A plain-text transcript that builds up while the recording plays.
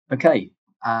Okay,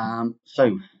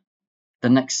 so the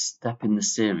next step in the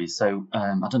series. So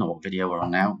I don't know what video we're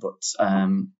on now, but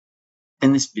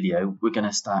in this video, we're going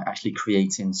to start actually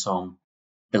creating some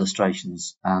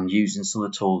illustrations and using some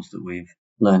of the tools that we've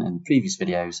learned in the previous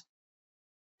videos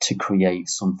to create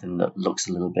something that looks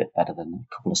a little bit better than a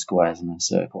couple of squares and a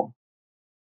circle.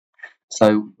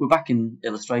 So we're back in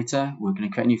Illustrator. We're going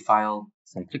to create a new file.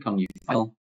 So click on New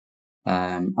File.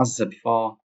 As I said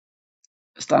before,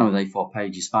 starting with A4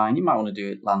 page is fine. You might want to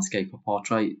do it landscape or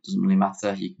portrait. It doesn't really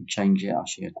matter. You can change it. I'll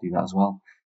show you how to do that as well.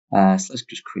 So let's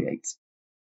just create.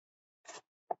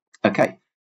 Okay,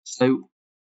 so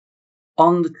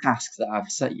on the tasks that I've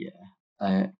set here,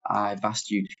 I've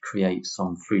asked you to create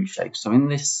some fruit shapes. So in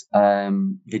this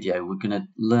video, we're going to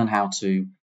learn how to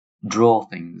draw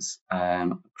things,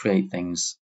 create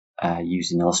things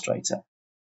using Illustrator.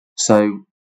 So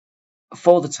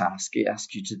for the task, it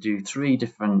asks you to do 3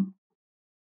 different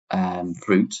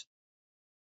fruit.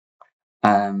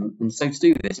 And so to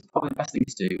do this, probably the best thing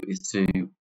to do is to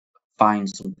find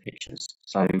some pictures.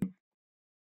 So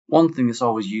one thing that's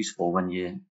always useful when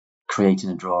you're creating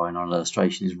a drawing or an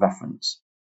illustration is reference.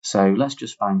 So let's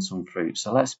just find some fruit.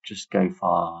 So let's go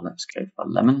for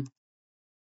lemon.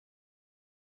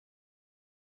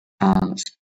 And let's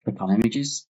click on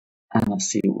images and let's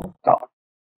see what we've got.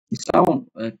 So I want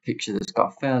a picture that's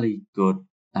got a fairly good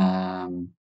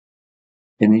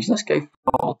image. Let's go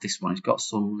for this one. It's got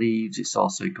some leaves. It's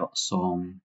also got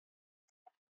some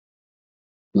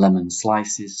lemon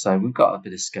slices. So we've got a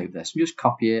bit of scope there. So we just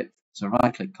copy it. So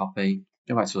right click copy,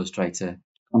 go back to Illustrator,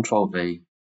 Control V,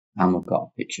 and we've got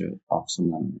a picture of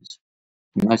some lemons.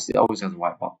 You notice it always has a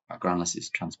white background unless it's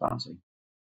transparency.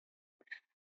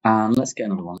 And let's get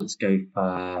another one. Let's go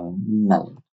for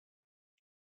melon.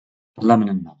 Lemon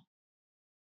and melon.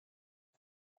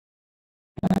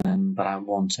 But I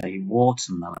want a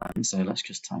watermelon, so let's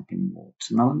just type in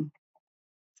watermelon.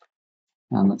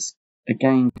 And let's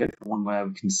again go for one where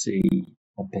we can see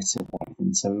a bit of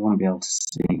everything. So we want to be able to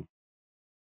see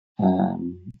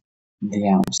the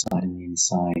outside and the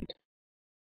inside.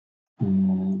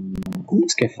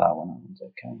 Let's go for that one. That one's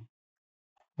okay.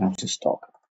 I have to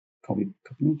stock. Copy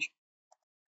image.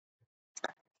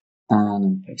 And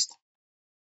then paste.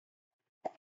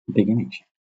 Big image.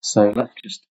 So let's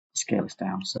just scale this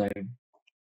down. So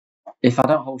if I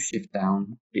don't hold shift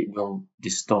down, it will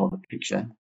distort the picture.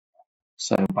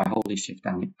 So by holding shift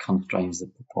down, it constrains the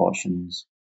proportions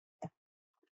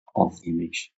of the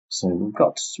image. So we've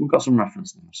got some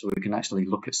reference now, so we can actually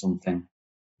look at something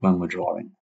when we're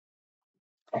drawing.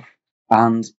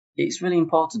 And it's really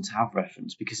important to have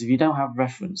reference, because if you don't have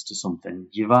reference to something,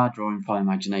 you are drawing from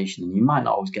imagination and you might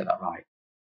not always get that right.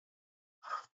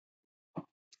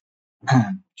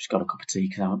 Just got a cup of tea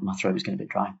because my throat is getting a bit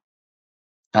dry.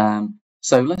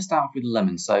 So let's start off with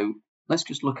lemon. So let's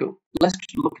just look at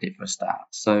it for a start.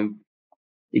 So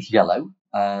it's yellow.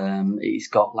 It's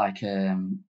got like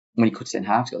when you cut it in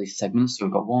half, it's got these segments. So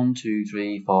we've got 1, 2,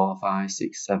 3, 4, 5,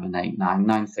 6, 7, 8,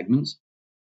 9 segments.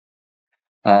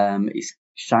 It's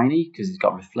shiny because it's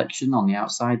got reflection on the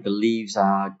outside. The leaves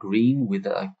are green with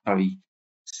a very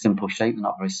simple shape. They're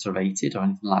not very serrated or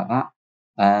anything like that.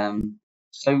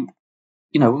 So,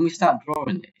 you know, when we start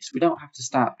drawing this, we don't have to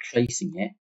start tracing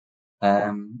it.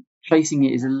 Tracing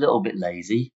it is a little bit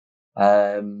lazy.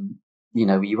 You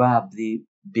know, you are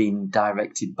being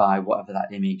directed by whatever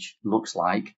that image looks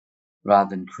like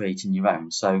rather than creating your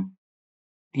own. So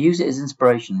use it as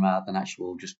inspiration rather than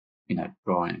actual just, you know,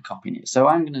 drawing and copying it. So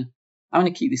I'm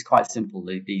gonna keep this quite simple,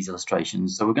 these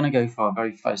illustrations. So we're gonna go for a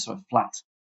very sort of flat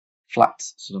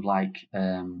sort of like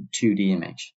 2D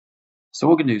image. So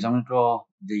what we're gonna do is I'm gonna draw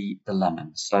the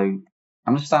lemon. So I'm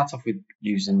gonna start off with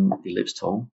using the ellipse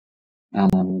tool,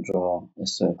 and I'm gonna draw a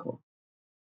circle.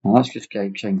 Now let's just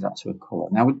change that to a colour.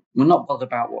 Now we're not bothered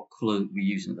about what colour we're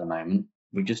using at the moment.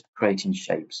 We're just creating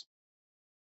shapes.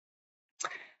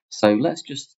 So let's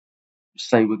just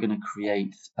say we're going to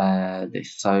create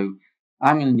this. So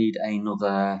I'm going to need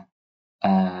another.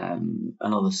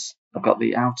 I've got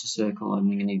the outer circle, and I'm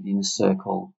going to need the inner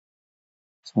circle.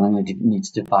 So I'm going to need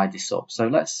to divide this up. So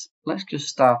let's just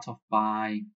start off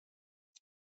by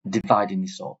dividing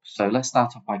this up. So let's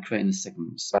start off by creating the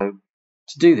segments. So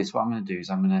to do this, what I'm going to do is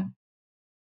I'm going to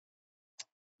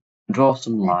draw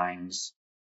some lines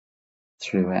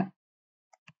through it,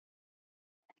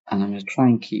 and I'm going to try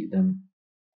and keep them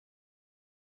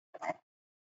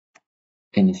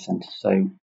in the center. So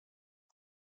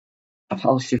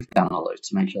I'll shift down all those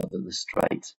to make sure that they're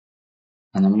straight.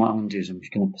 And then what I'm going to do is I'm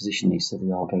just going to position these so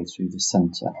they all go through the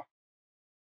center.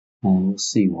 And we'll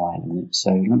see why in a minute.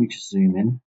 So let me just zoom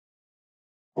in.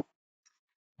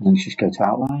 And then just go to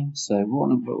outline. So what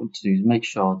I want to do is make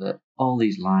sure that all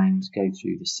these lines go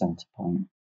through the center point,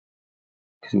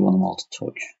 because we want them all to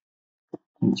touch.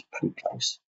 And it's pretty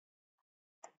close.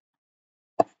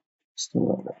 Still a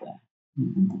little bit there.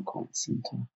 Not quite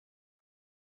center.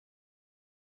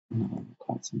 Not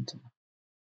quite center.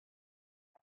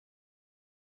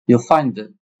 You'll find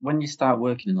that when you start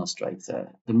working in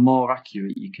Illustrator, the more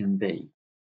accurate you can be,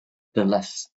 the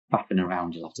less faffing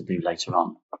around you'll have to do later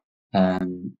on.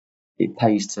 It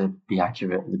pays to be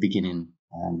accurate at the beginning.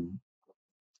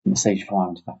 It saves you from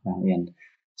having to faff around at the end.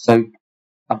 So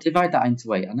I've divided that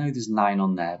into 8. I know there's 9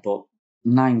 on there, but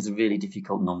 9's a really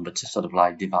difficult number to sort of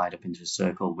like divide up into a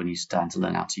circle when you're starting to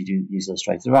learn how to use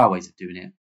Illustrator. There are ways of doing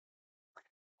it,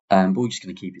 but we're just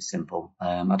going to keep it simple.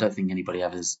 I don't think anybody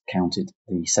ever's counted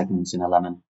the segments in a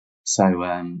lemon. So,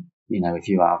 you know, if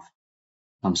you have,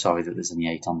 I'm sorry that there's only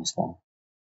 8 on this one.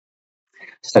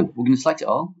 So we're going to select it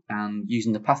all, and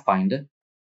using the Pathfinder,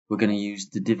 we're going to use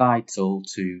the divide tool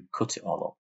to cut it all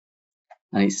up.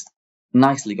 And it's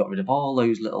nicely got rid of all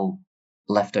those little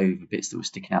leftover bits that were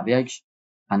sticking out the edge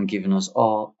and given us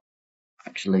all,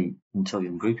 actually, until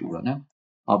you ungroup it, we won't know,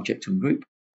 object to ungroup.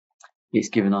 It's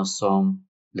given us some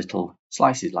little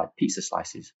slices, like pizza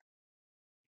slices.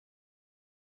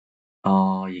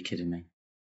 Oh, you're kidding me.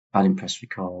 I didn't press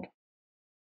record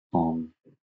on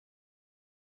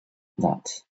that.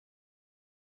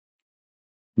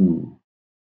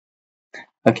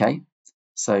 Okay,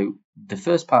 so the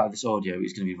first part of this audio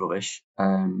is going to be rubbish,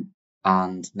 and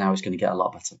now it's going to get a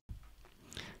lot better.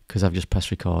 Because I've just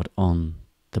pressed record on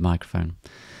the microphone.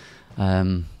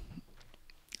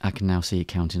 I can now see it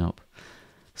counting up.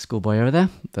 Schoolboy over there,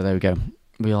 but there we go.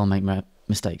 We all make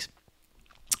mistakes.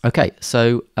 Okay,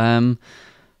 so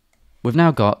we've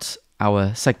now got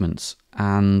our segments,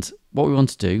 and what we want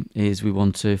to do is we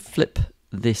want to flip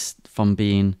this from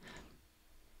being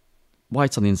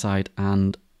white on the inside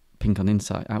and pink on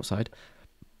the outside,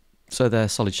 so they're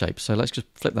solid shapes. So let's just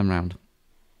flip them around,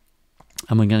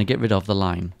 and we're going to get rid of the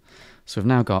line. So we've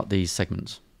now got these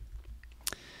segments.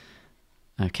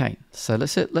 Okay, so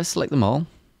let's select them all,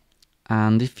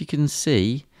 and if you can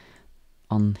see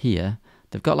on here,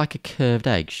 they've got like a curved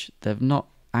edge. They're not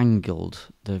angled.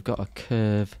 They've got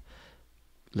a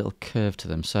little curve to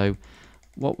them. So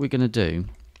what we're going to do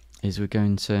is we're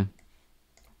going to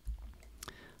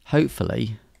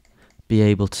hopefully be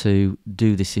able to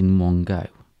do this in one go.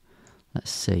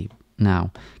 Let's see.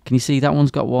 Now, can you see that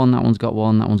one's got one, that one's got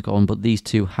one, that one's got one, but these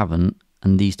two haven't,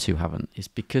 and these two haven't. It's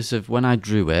because of when I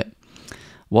drew it,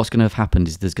 what's going to have happened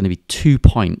is there's going to be 2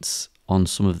 points on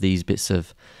some of these bits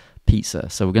of pizza.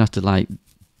 So we're going to have to like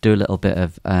do a little bit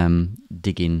of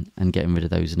digging and getting rid of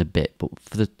those in a bit. But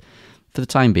for the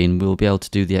time being, we'll be able to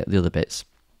do the other bits.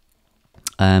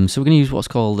 So we're going to use what's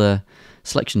called the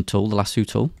selection tool, the lasso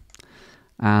tool,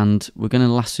 and we're going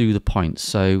to lasso the points.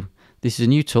 So this is a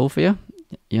new tool for you.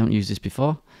 You haven't used this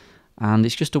before, and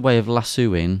it's just a way of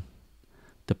lassoing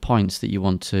the points that you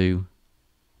want to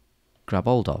grab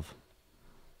hold of.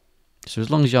 So as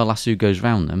long as your lasso goes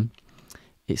around them,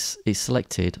 it's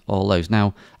selected all those.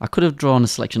 Now, I could have drawn a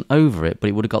selection over it, but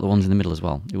it would have got the ones in the middle as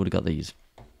well. It would have got these.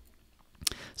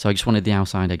 So I just wanted the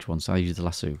outside edge one, so I used the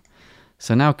lasso.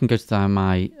 So now I can go to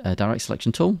my direct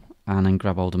selection tool and then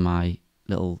grab hold of my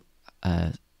little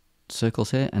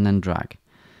circles here and then drag.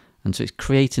 And so it's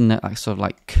creating that sort of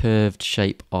like curved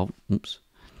shape of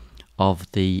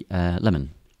the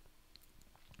lemon.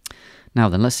 Now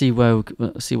then, let's see what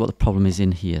the problem is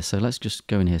in here. So let's just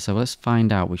go in here. So let's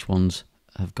find out which ones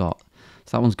have got.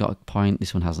 So that one's got a point,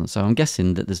 this one hasn't. So I'm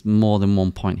guessing that there's more than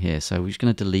one point here. So we're just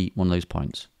going to delete one of those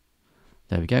points.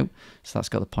 There we go. So that's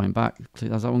got the point back.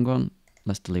 Has that one gone?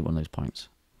 Let's delete one of those points.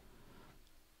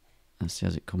 Let's see,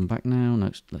 has it come back now?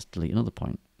 No, let's delete another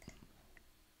point.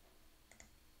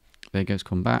 There it goes,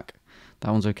 come back.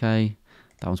 That one's okay.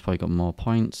 That one's probably got more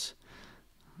points.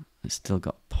 It's still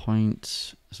got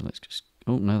points. So let's just,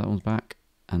 oh no, that one's back.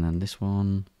 And then this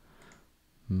one,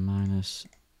 minus,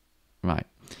 right.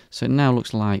 So it now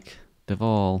looks like they've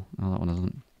all, oh that one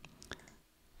doesn't.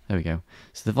 There we go.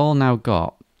 So they've all now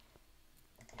got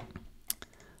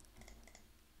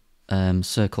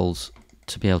circles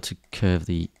to be able to curve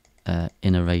the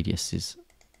inner radiuses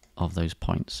of those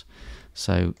points.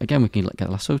 So again, we can get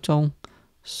the lasso tool,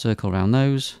 circle around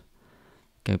those,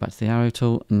 go back to the arrow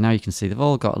tool, and now you can see they've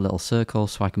all got a little circle,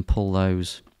 so I can pull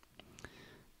those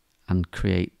and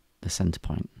create the center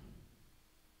point.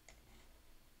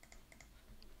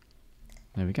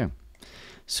 There we go.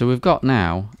 So we've got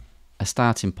now a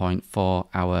starting point for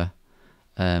our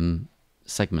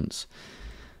segments.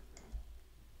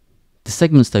 The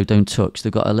segments though don't touch,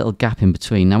 they've got a little gap in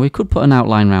between. Now we could put an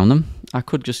outline around them, I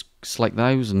could just select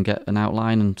those and get an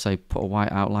outline and say put a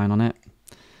white outline on it,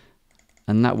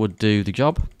 and that would do the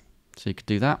job. So you could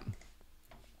do that.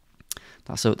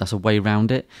 That's a way around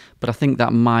it, but I think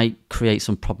that might create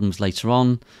some problems later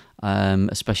on,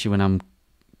 especially when I'm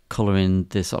colouring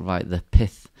this sort of like the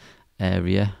pith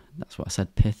area. That's what I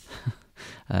said, pith.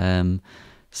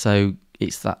 So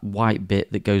it's that white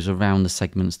bit that goes around the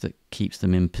segments that keeps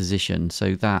them in position.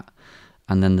 So that,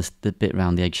 and then the bit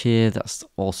around the edge here, that's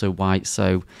also white.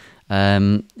 So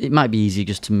it might be easier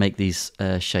just to make these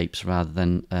shapes rather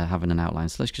than having an outline.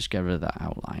 So let's just get rid of that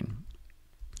outline.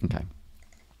 Okay.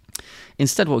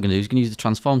 Instead, what we're going to do is going to use the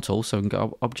transform tool. So we can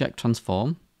go object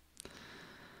transform,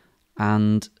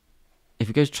 and if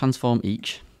we go to transform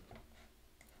each,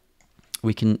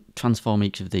 we can transform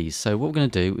each of these. So what we're going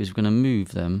to do is we're going to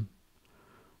move them.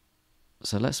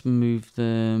 So let's move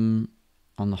them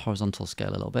on the horizontal scale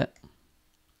a little bit,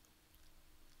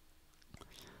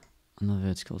 on the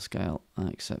vertical scale,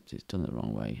 except it's done it the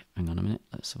wrong way. Hang on a minute,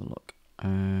 let's have a look.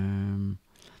 And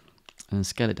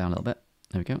scale it down a little bit.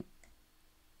 There we go.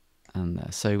 And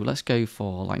there. So let's go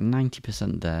for like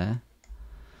 90% there,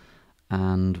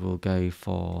 and we'll go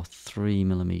for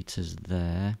 3mm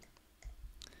there,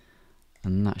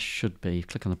 and that should be,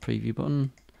 click on the preview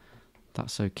button,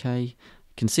 that's okay.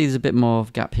 You can see there's a bit more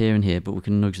of gap here and here, but we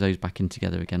can nudge those back in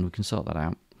together again. We can sort that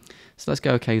out. So let's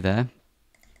go okay there,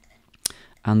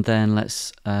 and then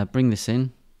let's bring this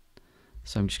in.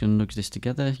 So I'm just going to nudge this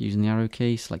together using the arrow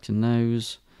key, selecting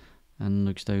those, and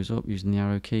nudge those up using the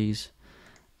arrow keys.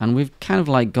 And we've kind of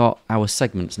like got our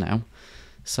segments now.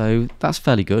 So that's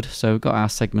fairly good. So we've got our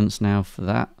segments now for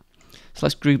that. So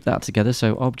let's group that together.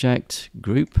 So object,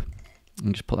 group,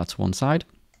 and just put that to one side.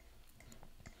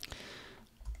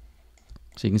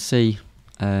 So you can see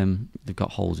they've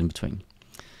got holes in between.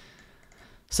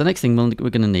 So the next thing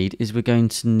we're going to need is we're going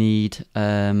to need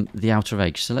the outer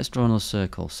edge. So let's draw another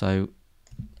circle. So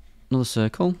another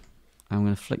circle. I'm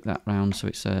going to flick that round so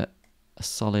it's a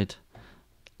solid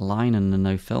line and a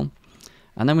no fill,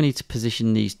 and then we need to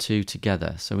position these two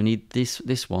together. So we need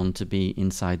this one to be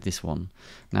inside this one.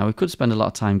 Now we could spend a lot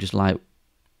of time just like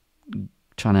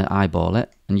trying to eyeball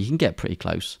it, and you can get pretty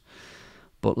close,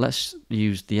 but let's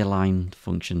use the align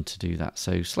function to do that.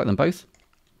 So select them both,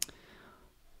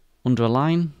 under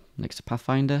align next to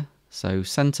Pathfinder, so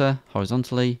center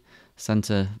horizontally,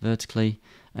 center vertically,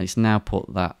 and it's now put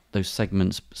those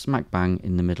segments smack bang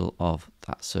in the middle of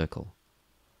that circle.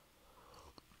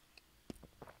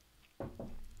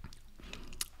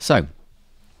 So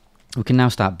we can now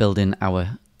start building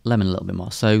our lemon a little bit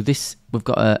more. So we've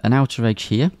got an outer edge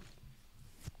here.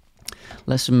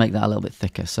 Let's make that a little bit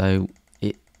thicker. So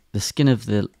the skin of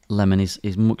the lemon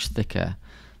is much thicker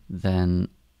than,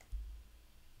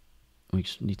 we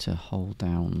just need to hold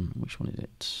down, which one is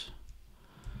it?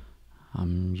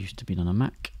 I'm used to being on a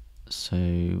Mac,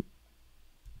 so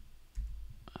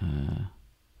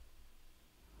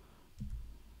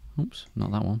oops,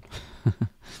 not that one.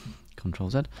 Control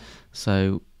Z.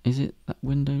 So is it that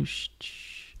Windows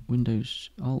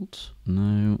Alt?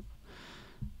 No.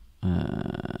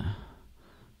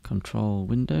 Control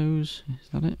Windows, is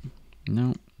that it?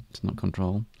 No, it's not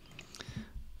Control.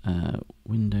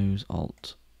 Windows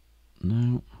Alt.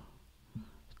 No,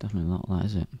 it's definitely not that,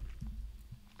 is it?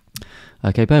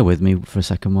 Okay, bear with me for a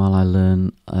second while I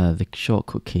learn the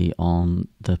shortcut key on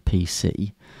the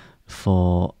PC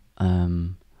for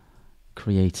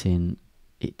creating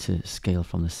it to scale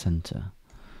from the center.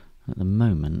 At the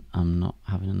moment, I'm not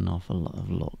having an awful lot of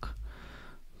luck.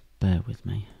 Bear with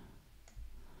me.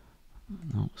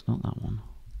 No, it's not that one.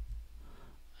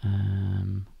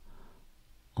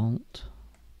 Alt.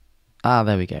 Ah,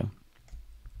 there we go.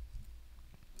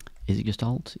 Is it just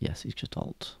Alt? Yes, it's just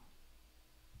Alt.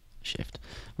 Shift.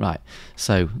 Right,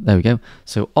 so there we go.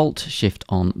 So Alt Shift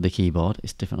on the keyboard.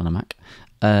 It's different on a Mac.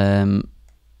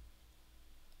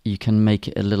 You can make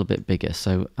it a little bit bigger.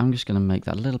 So I'm just going to make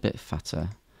that a little bit fatter.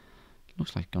 It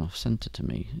looks like it's gone off center to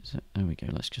me. There we go.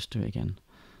 Let's just do it again.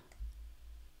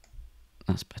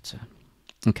 That's better.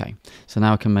 Okay, so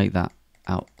now I can make that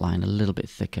outline a little bit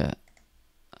thicker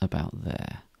about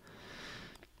there.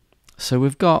 So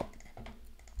we've got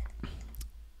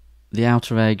the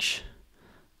outer edge,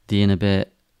 the inner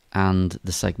bit, and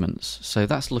the segments. So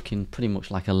that's looking pretty much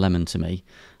like a lemon to me.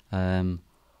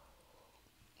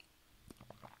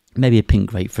 Maybe a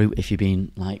pink grapefruit if you're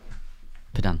being like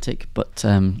pedantic, but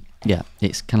yeah,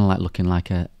 it's kind of like looking like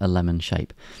a lemon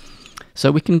shape.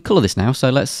 So we can colour this now.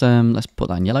 So let's put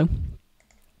that in yellow,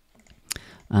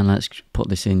 and let's put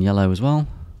this in yellow as well,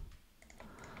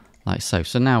 like so.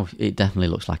 So now it definitely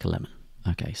looks like a lemon.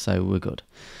 Okay, so we're good.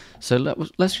 So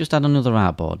let's just add another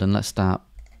artboard and let's start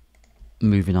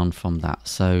moving on from that.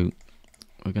 So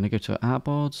we're going to go to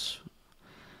artboards,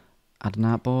 add an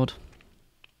artboard.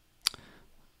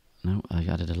 No, I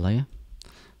added a layer.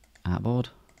 Artboard,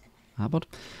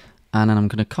 and then I'm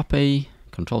going to copy,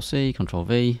 Control C, Control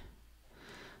V,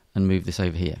 and move this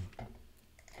over here.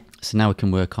 So now we can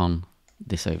work on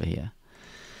this over here.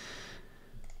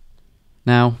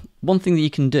 Now, one thing that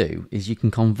you can do is you can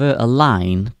convert a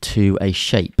line to a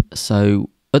shape.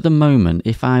 So at the moment,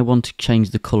 if I want to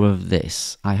change the color of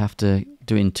this, I have to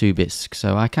do it in 2 bits.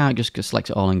 So I can't just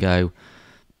select it all and go,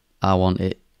 I want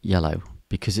it yellow,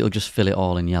 because it'll just fill it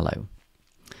all in yellow.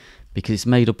 Because it's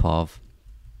made up of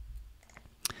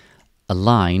a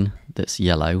line that's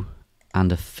yellow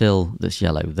and a fill that's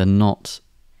yellow. They're not,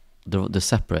 they're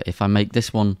separate. If I make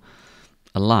this one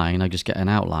a line, I just get an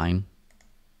outline.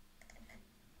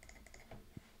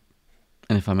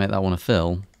 And if I make that one a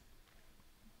fill,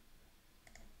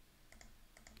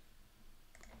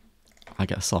 I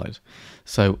get a solid.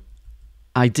 So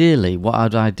ideally, what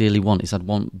I'd ideally want is I'd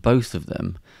want both of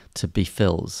them to be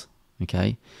fills.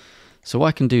 Okay. So what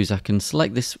I can do is I can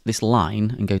select this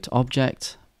line and go to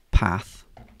Object, Path,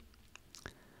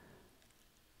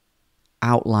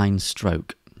 Outline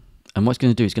Stroke. And what it's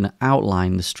going to do is going to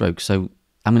outline the stroke. So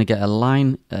I'm going to get a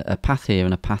line, a path here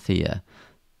and a path here,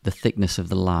 the thickness of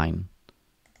the line.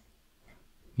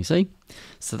 You see?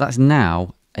 So that's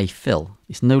now a fill.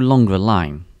 It's no longer a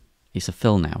line. It's a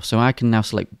fill now. So I can now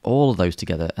select all of those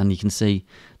together and you can see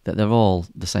that they're all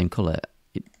the same colour.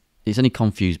 It's only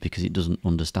confused because it doesn't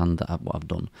understand that what I've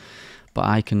done. But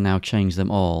I can now change them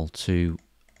all to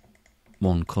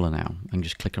one colour now and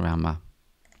just click around my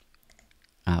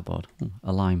artboard. Ooh,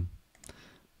 a lime.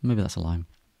 Maybe that's a lime.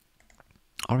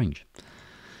 Orange.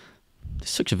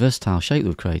 It's such a versatile shape that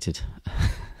we've created.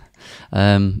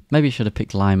 Maybe I should have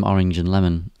picked lime, orange and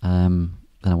lemon. Then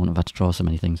I wouldn't have had to draw so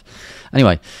many things.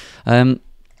 Anyway,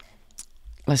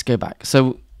 let's go back.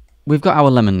 So we've got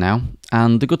our lemon now,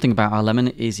 and the good thing about our lemon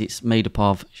is it's made up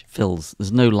of fills.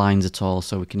 There's no lines at all,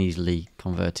 so we can easily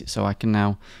convert it. So I can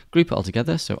now group it all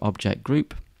together, so Object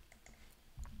Group,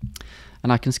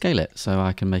 and I can scale it, so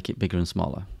I can make it bigger and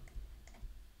smaller,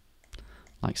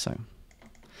 like so.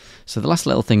 So the last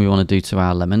little thing we want to do to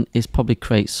our lemon is probably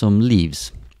create some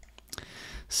leaves.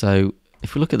 So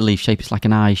if we look at the leaf shape, it's like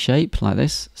an eye shape, like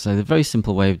this. So the very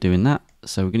simple way of doing that,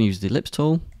 so we're going to use the ellipse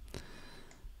tool,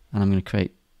 and I'm going to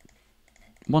create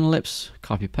one ellipse,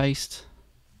 copy paste,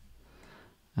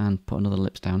 and put another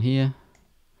ellipse down here,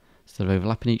 so they're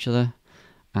overlapping each other,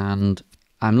 and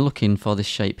I'm looking for this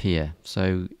shape here.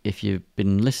 So if you've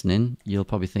been listening, you'll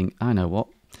probably think, I know what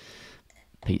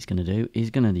Pete's going to do. He's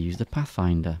going to use the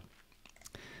Pathfinder.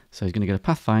 So he's going to go to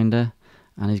Pathfinder,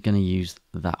 and he's going to use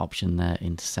that option there,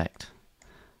 intersect.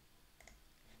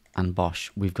 And bosh,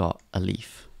 we've got a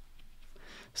leaf.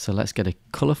 So let's get a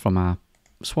colour from our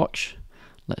swatch.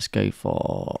 Let's go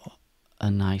for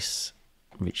a nice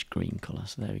rich green colour.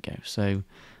 So there we go. So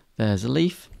there's a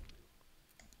leaf.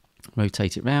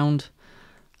 Rotate it round,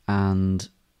 and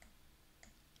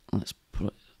let's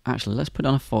put it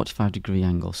on a 45-degree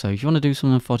angle. So if you want to do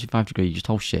something on 45 degree, you just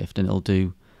hold shift and it'll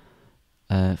do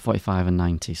 45 and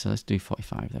 90. So let's do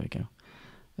 45. There we go.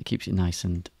 That keeps it nice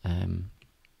and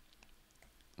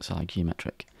so like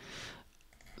geometric.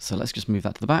 So let's just move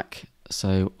that to the back.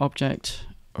 So Object,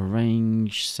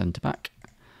 Arrange, Center Back.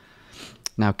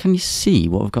 Now can you see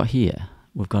what we've got here?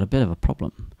 We've got a bit of a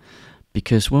problem,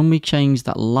 because when we change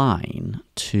that line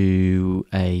to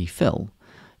a fill,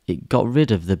 it got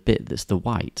rid of the bit that's the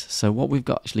white. So what we've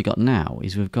actually got now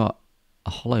is we've got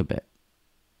a hollow bit.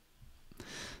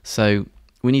 So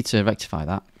we need to rectify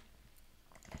that.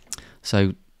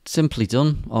 So simply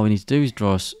done, all we need to do is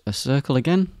draw a circle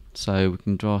again. So we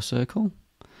can draw a circle.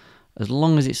 As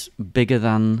long as it's bigger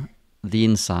than the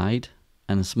inside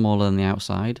and smaller than the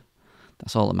outside,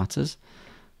 that's all that matters.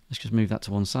 Let's just move that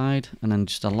to one side and then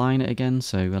just align it again.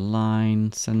 So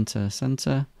align, center,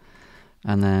 center.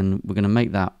 And then we're going to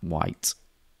make that white.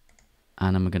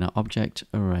 And then we're going to Object,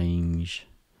 Arrange,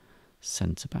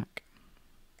 Center Back.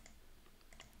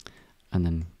 And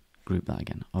then group that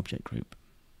again, Object Group.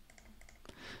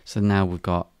 So now we've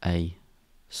got a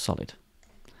solid.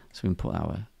 So we can put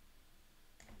our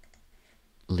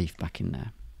leaf back in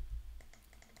there.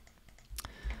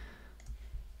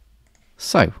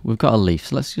 So we've got a leaf.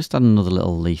 So let's just add another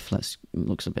little leaf. It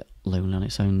looks a bit lonely on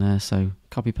its own there. So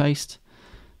copy paste,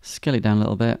 scale it down a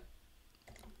little bit,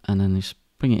 and then just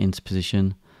bring it into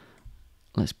position.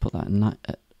 Let's put that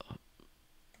at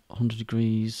 100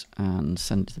 degrees and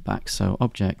send it to the back. So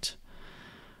Object,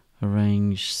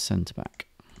 Arrange, Center Back.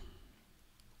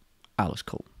 That looks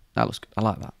cool. That looks good. I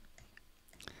like that.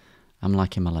 I'm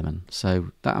liking my lemon.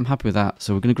 So that I'm happy with that.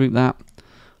 So we're going to group that,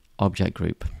 object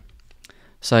group.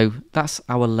 So that's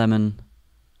our lemon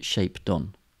shape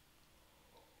done.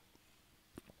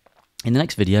 In the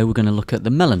next video, we're going to look at the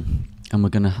melon, and we're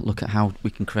going to look at how we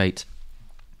can create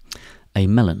a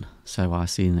melon. So I'll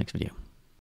see you in the next video.